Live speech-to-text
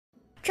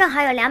正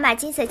好有2把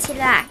金色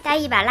762，带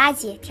1把垃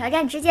圾，挑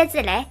战直接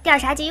自雷，掉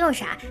啥就用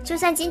啥，就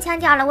算金枪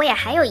掉了，我也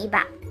还有1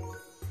把。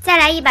再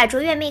来1把卓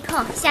越妹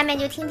控，下面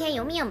就听天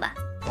由命吧。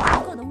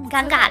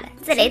尴尬了，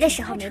自雷的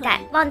时候没带，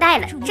忘带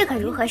了，这可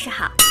如何是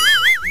好？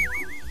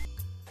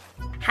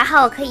还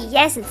好我可以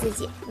噎死自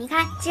己，你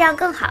看这样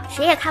更好，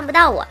谁也看不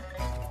到我。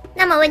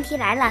那么问题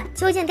来了，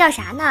究竟掉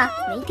啥呢？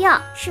没掉，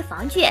是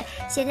防具。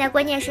现在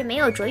关键是没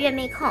有卓越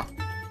妹控，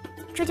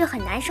这就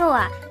很难受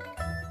啊。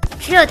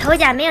只有头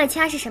甲没有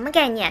枪是什么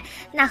概念？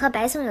那和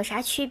白送有啥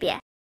区别？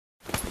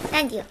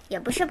淡定也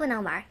不是不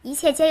能玩，一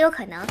切皆有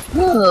可能。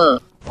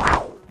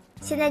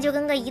现在就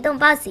跟个移动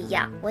BOSS 一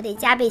样，我得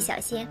加倍小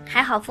心。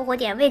还好复活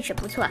点位置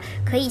不错，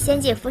可以先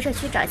进辐射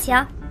区找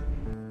枪。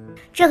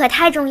这可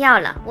太重要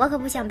了，我可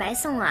不想白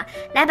送啊！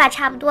来把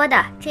差不多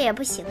的，这也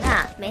不行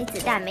啊，没子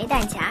弹没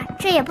弹夹，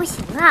这也不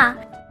行啊。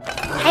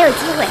还有机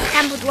会，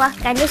但不多，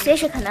感觉随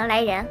时可能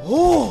来人。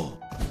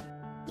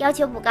要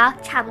求不高，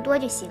差不多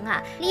就行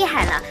啊。厉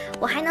害了，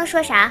我还能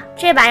说啥？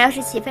这把要是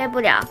起飞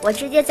不了，我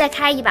直接再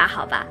开1把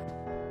好吧？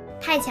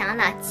太强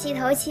了，气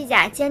头气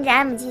甲精致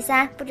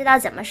MG3，不知道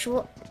怎么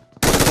输。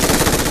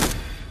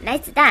来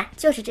子弹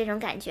就是这种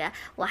感觉，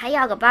我还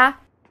要个包。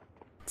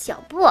脚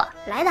步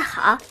来得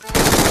好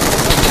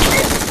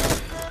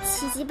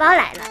，7级包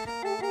来了，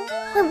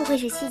会不会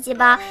是7级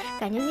包？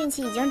感觉运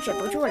气已经止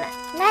不住了。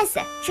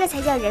nice， 这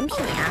才叫人品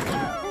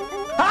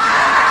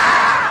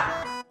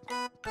啊！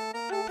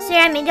虽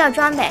然没掉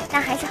装备，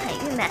但还是很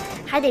郁闷，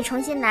还得重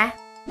新来。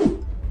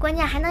关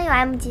键还能有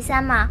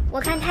MG3 吗？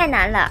我看太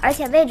难了，而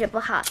且位置不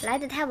好，来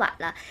得太晚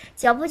了。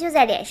脚步就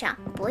在脸上，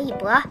搏一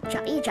搏，找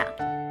一找，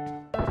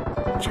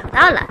找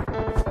到了。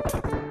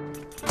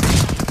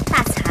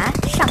大残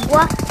上锅，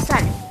算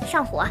了，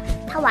上火，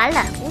他完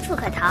了，无处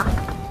可逃。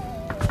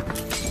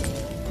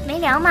没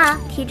凉吗？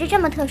体质这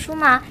么特殊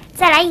吗？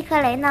再来1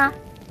颗雷呢？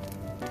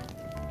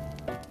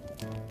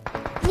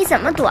你怎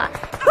么躲？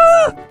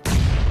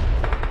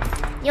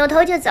扭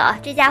头就走，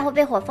这家伙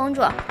被火封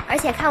住，而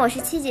且看我是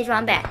7级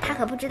装备，他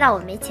可不知道我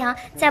没枪，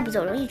再不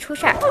走容易出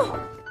事儿。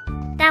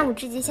当务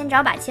之急先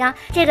找把枪，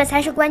这个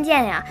才是关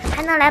键呀！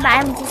还能来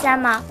把 MG3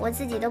 吗？我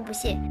自己都不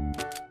信。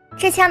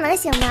这枪能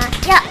行吗？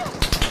呀！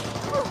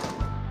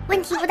问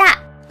题不大，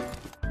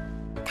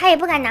他也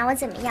不敢拿我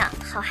怎么样。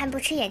好汉不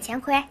吃眼前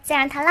亏，再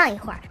让他浪一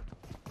会儿。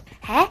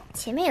哎，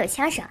前面有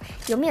枪声，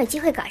有没有机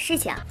会搞事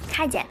情？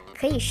看见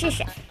可以试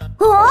试。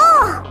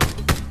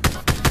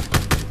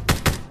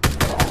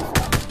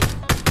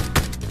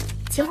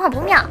情况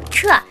不妙，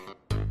撤。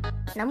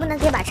能不能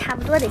给把差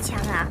不多的枪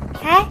啊？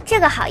哎，这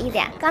个好一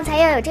点，刚才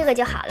要有这个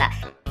就好了。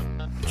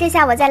这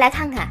下我再来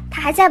看看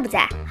他还在不在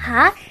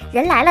啊？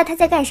人来了，他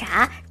在干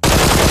啥？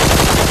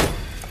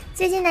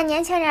最近的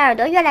年轻人耳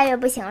朵越来越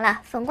不行了，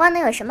粉光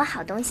能有什么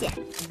好东西？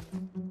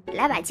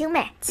来把精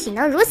妹，岂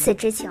能如此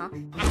知情？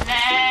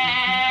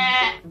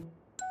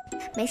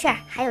没事儿，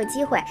还有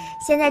机会。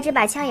现在这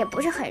把枪也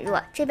不是很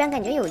弱，这边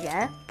感觉有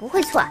人，不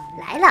会错，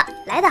来了，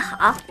来得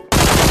好。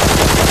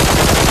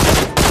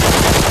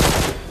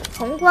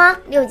红光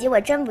6级我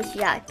真不需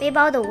要，背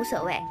包都无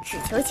所谓，只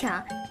求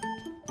枪。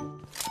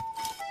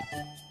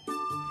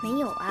没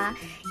有啊，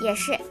也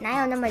是，哪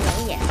有那么容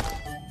易？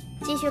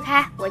继续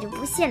开，我就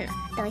不信了。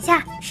等一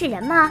下，是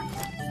人吗？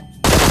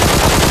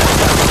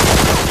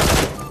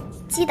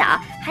击倒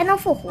还能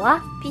复活，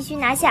必须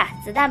拿下，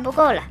子弹不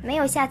够了，没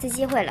有下次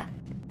机会了。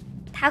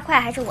他快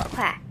还是我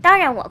快？当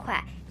然我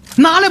快。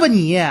拿来吧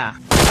你！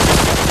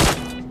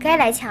该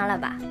来枪了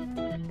吧？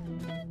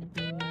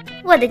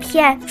我的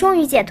天，终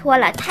于解脱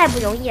了，太不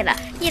容易了，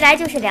一来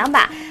就是2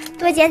把，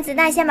多捡子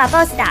弹先把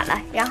BOSS 打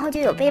了，然后就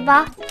有背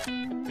包。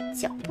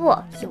脚步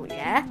有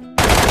人。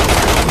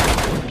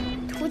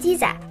突击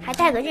仔还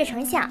带个日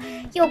成像，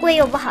又贵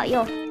又不好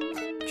用，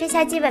这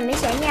下基本没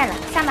悬念了。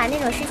上把那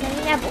种事情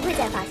应该不会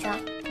再发生，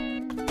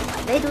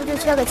唯独就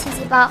缺个7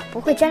级包，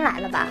不会真来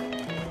了吧？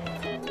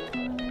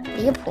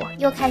离谱，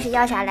又开始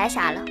要啥来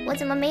啥了，我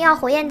怎么没要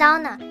火焰刀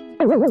呢？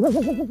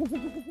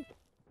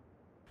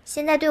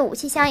现在对武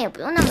器箱也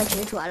不用那么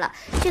执着了，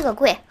这个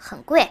贵，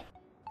很贵。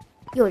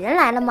有人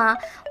来了吗？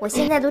我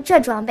现在都这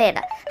装备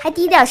了，还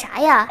低调啥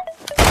呀？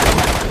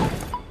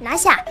拿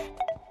下！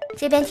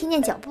这边听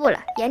见脚步了，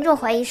严重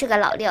怀疑是个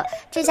老六，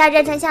这下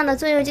热成像的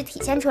作用就体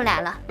现出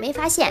来了，没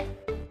发现。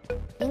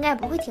应该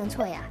不会听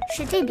错呀，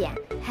是这边。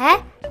哎，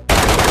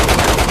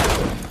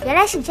原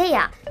来是这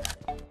样，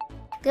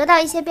得到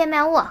一些变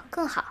卖物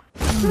更好。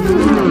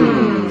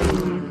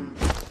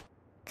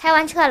开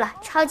完车了，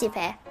超级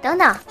肥。等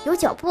等，有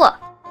脚步，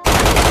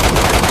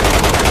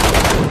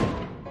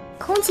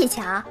空气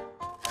墙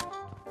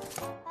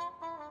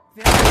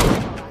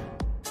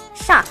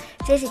上，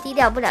真是低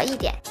调不了一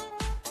点。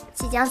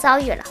即将遭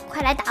遇了，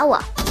快来打我！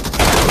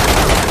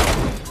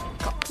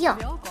搞定，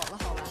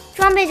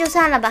装备就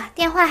算了吧，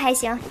电话还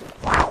行。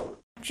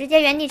直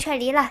接原地撤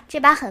离了，这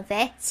把很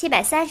肥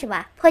，730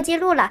万，破纪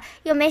录了，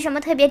又没什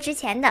么特别值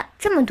钱的，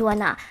这么多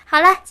呢。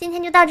好了，今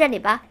天就到这里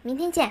吧，明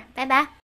天见，拜拜。